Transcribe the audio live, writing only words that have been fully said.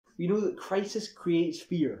We know that crisis creates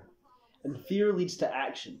fear, and fear leads to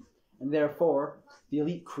action, and therefore the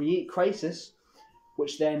elite create crisis,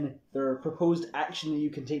 which then their proposed action that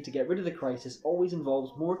you can take to get rid of the crisis always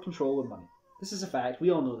involves more control and money. This is a fact,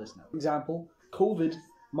 we all know this now. For example, COVID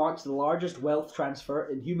marks the largest wealth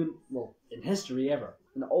transfer in in history ever,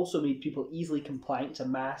 and it also made people easily compliant to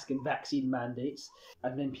mask and vaccine mandates,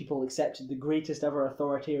 and then people accepted the greatest ever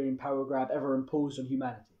authoritarian power grab ever imposed on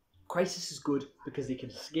humanity. Crisis is good because they can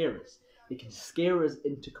scare us. They can scare us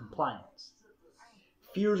into compliance.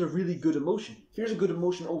 Fear is a really good emotion. Fear is a good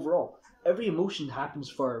emotion overall. Every emotion happens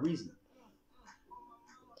for a reason.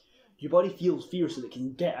 Your body feels fear so that it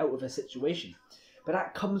can get out of a situation, but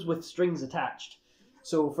that comes with strings attached.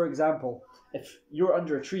 So, for example, if you're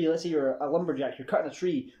under a tree, let's say you're a lumberjack, you're cutting a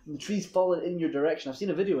tree, and the tree's falling in your direction. I've seen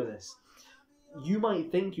a video of this. You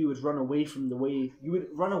might think you would run away from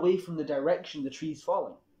the direction the tree's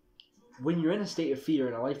falling. When you're in a state of fear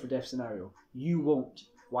in a life or death scenario, you won't.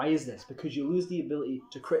 Why is this? Because you lose the ability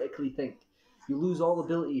to critically think. You lose all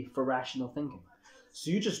ability for rational thinking.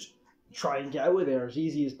 So you just try and get out of there as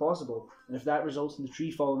easy as possible. And if that results in the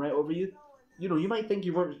tree falling right over you, you might think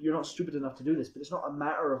you're not stupid enough to do this, but it's not a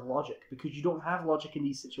matter of logic, because you don't have logic in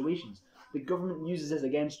these situations. The government uses this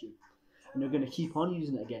against you, and they're going to keep on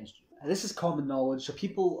using it against you. And this is common knowledge, so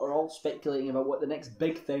people are all speculating about what the next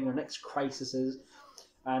big thing or next crisis is.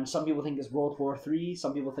 And some people think it's World War III,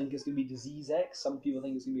 some people think it's going to be Disease X, some people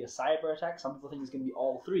think it's going to be a cyber attack, some people think it's going to be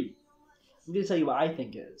all three. I'm going to tell you what I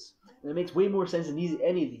think it is. And it makes way more sense than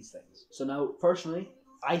any of these things. So now, personally,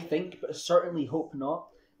 I think, but certainly hope not,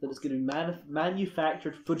 that it's going to be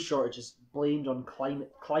manufactured food shortages blamed on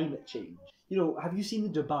climate change. Have you seen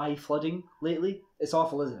the Dubai flooding lately? It's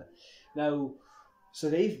awful, isn't it? Now, so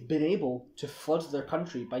they've been able to flood their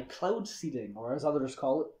country by cloud seeding, or as others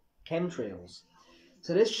call it, chemtrails.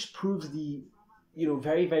 So this just proves the,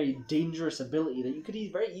 very, very dangerous ability that you could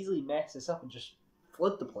very easily mess this up and just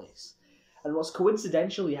flood the place. And what's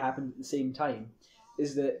coincidentally happened at the same time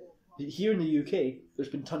is that here in the UK, there's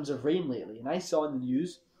been tons of rain lately. And I saw in the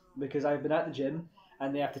news, because I've been at the gym,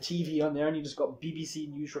 and they have the TV on there, and you just got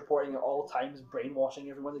BBC News reporting at all times, brainwashing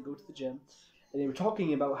everyone that go to the gym. And they were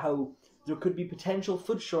talking about how there could be potential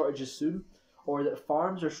food shortages soon, or that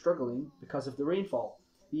farms are struggling because of the rainfall.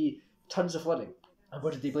 The tons of flooding. And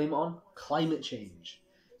what did they blame it on? Climate change.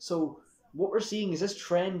 So what we're seeing is this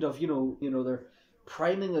trend of, they're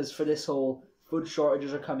priming us for this whole food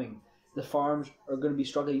shortages are coming. The farms are going to be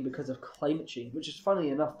struggling because of climate change, which is funny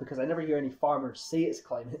enough because I never hear any farmers say it's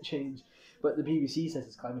climate change, but the BBC says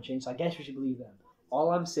it's climate change, so I guess we should believe them.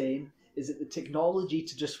 All I'm saying is that the technology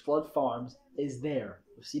to just flood farms is there.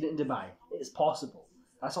 We've seen it in Dubai. It's possible.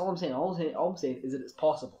 That's all I'm saying. All I'm saying is that it's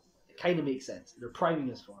possible. It kind of makes sense. They're priming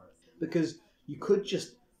us for it. Because you could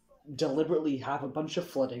just deliberately have a bunch of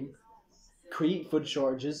flooding, create food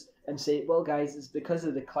shortages, and say, well, guys, it's because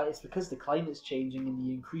the climate's changing and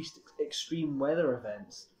the increased extreme weather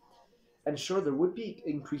events. And sure, there would be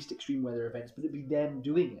increased extreme weather events, but it'd be them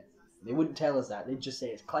doing it. They wouldn't tell us that. They'd just say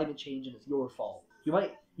it's climate change and it's your fault. You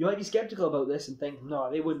might be skeptical about this and think, no,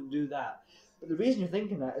 they wouldn't do that. But the reason you're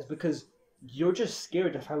thinking that is because you're just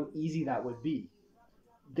scared of how easy that would be.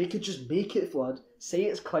 They could just make it flood, say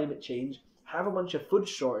it's climate change, have a bunch of food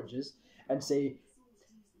shortages, and say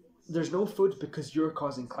there's no food because you're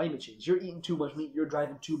causing climate change. You're eating too much meat, you're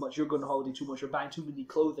driving too much, you're going on holiday too much, you're buying too many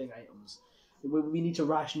clothing items. We need to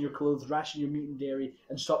ration your clothes, ration your meat and dairy,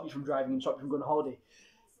 and stop you from driving and stop you from going on holiday.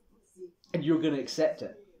 And you're going to accept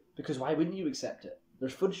it. Because why wouldn't you accept it?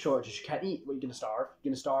 There's food shortages, you can't eat. What, you're going to starve?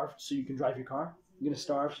 You're going to starve so you can drive your car? You're going to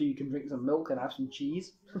starve so you can drink some milk and have some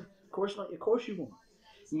cheese? Of course not. Of course you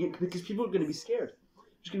won't. Because people are going to be scared.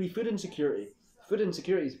 There's going to be food insecurity. Food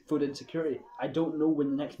insecurity is food insecurity. I don't know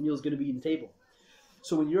when the next meal is going to be on the table.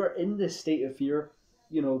 So when you're in this state of fear,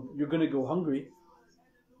 you're going to go hungry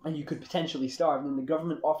and you could potentially starve. And then the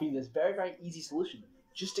government offer you this very, very easy solution.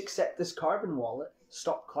 Just accept this carbon wallet,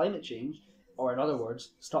 stop climate change, or in other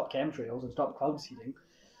words, stop chemtrails and stop cloud seeding.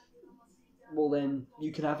 Well, then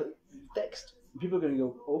you can have it fixed. People are going to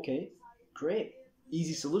go, okay, great,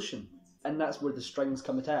 easy solution. And that's where the strings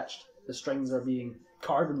come attached. The strings are being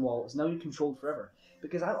carbon wallets. Now you're controlled forever.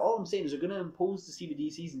 Because all I'm saying is they're going to impose the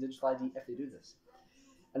CBDCs and digital ID if they do this.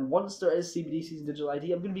 And once there is CBDCs and digital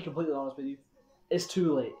ID, I'm going to be completely honest with you, it's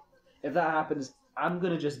too late. If that happens, I'm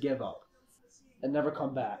going to just give up and never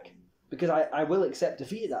come back. Because I will accept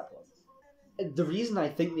defeat at that point. And the reason I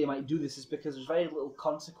think they might do this is because there's very little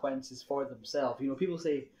consequences for themselves. People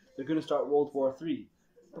say they're going to start World War III.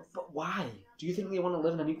 But why? Do you think they want to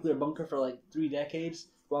live in a nuclear bunker for like 3 decades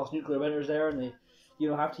whilst nuclear winter's there and they,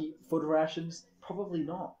 have to eat food rations? Probably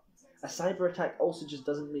not. A cyber attack also just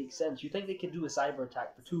doesn't make sense. You think they could do a cyber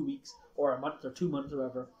attack for 2 weeks or a month or 2 months or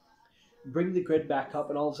whatever, bring the grid back up,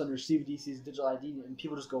 and all of a sudden receive DC's digital ID, and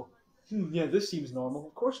people just go, yeah, this seems normal.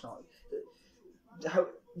 Of course not. How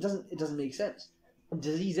it doesn't make sense.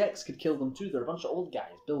 Disease X could kill them too. They're a bunch of old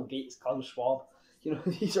guys. Bill Gates, Klaus Schwab.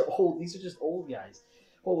 These are old. These are just old guys.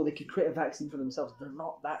 Oh, well, they could create a vaccine for themselves. They're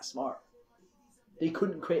not that smart. They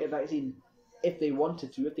couldn't create a vaccine if they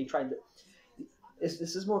wanted to, if they tried.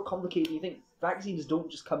 This is more complicated than you think. Vaccines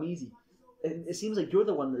don't just come easy. It seems like you're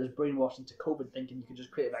the one that is brainwashed into COVID thinking you can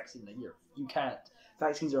just create a vaccine in a year. You can't.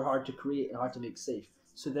 Vaccines are hard to create and hard to make safe,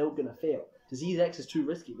 so they're going to fail. Disease X is too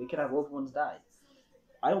risky. They could have loved ones die.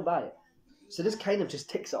 I don't buy it. So this kind of just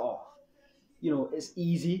ticks it off. It's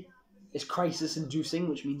easy. It's crisis-inducing,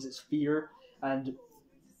 which means it's fear, and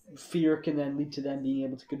fear can then lead to them being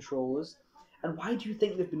able to control us. And why do you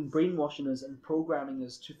think they've been brainwashing us and programming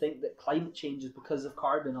us to think that climate change is because of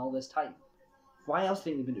carbon all this time? Why else do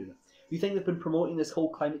you think they've been doing it? Do you think they've been promoting this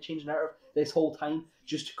whole climate change narrative this whole time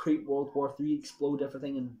just to create World War III, explode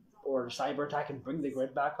everything, or a cyber attack and bring the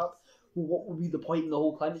grid back up? Well, what would be the point in the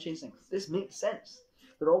whole climate change thing? This makes sense.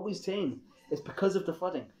 They're always saying it's because of the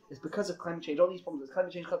flooding, it's because of climate change, all these problems, it's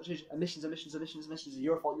climate change, emissions,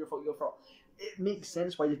 your fault. It makes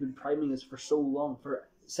sense why they've been priming us for so long, for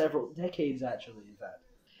several decades actually, in fact.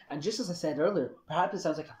 And just as I said earlier, perhaps it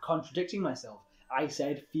sounds like I'm contradicting myself. I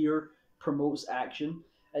said fear promotes action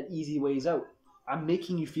and easy ways out. I'm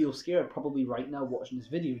making you feel scared probably right now watching this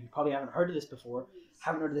video. You probably haven't heard of this before,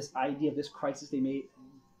 haven't heard of this idea of this crisis they may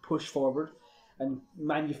push forward and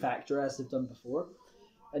manufacture as they've done before.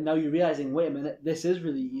 And now you're realizing, wait a minute, this is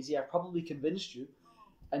really easy. I've probably convinced you,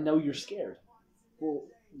 and now you're scared. Well,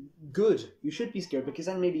 good. You should be scared, because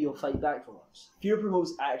then maybe you'll fight back for once. Fear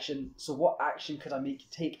promotes action, so what action could I make you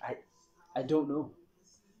take? I don't know.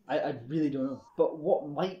 I really don't know. But what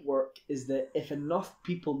might work is that if enough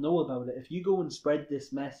people know about it, if you go and spread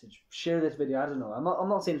this message, share this video, I don't know. I'm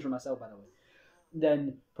not saying it for myself, by the way.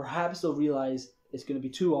 Then perhaps they'll realize it's going to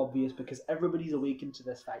be too obvious, because everybody's awakened to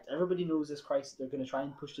this fact. Everybody knows this crisis. They're going to try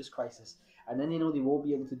and push this crisis, and then they know they won't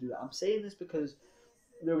be able to do that. I'm saying this because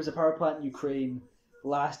there was a power plant in Ukraine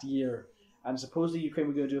last year, and supposedly Ukraine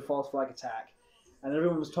were going to do a false flag attack, and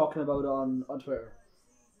everyone was talking about it on Twitter.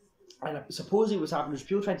 And supposedly what's happening is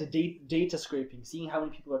people trying to data scraping, seeing how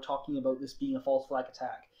many people are talking about this being a false flag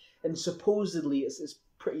attack. And supposedly it's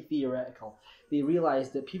pretty theoretical. They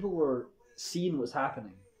realized that people were seeing what's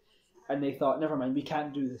happening, and they thought, never mind, we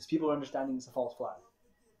can't do this. People are understanding it's a false flag.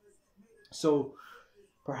 So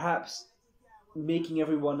perhaps making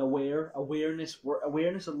everyone aware, awareness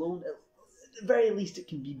alone, at the very least it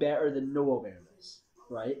can be better than no awareness,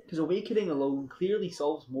 right? Because awakening alone clearly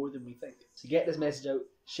solves more than we think. So get this message out,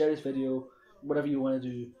 share this video, whatever you want to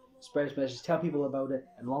do, spread this message, tell people about it,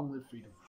 and long live freedom.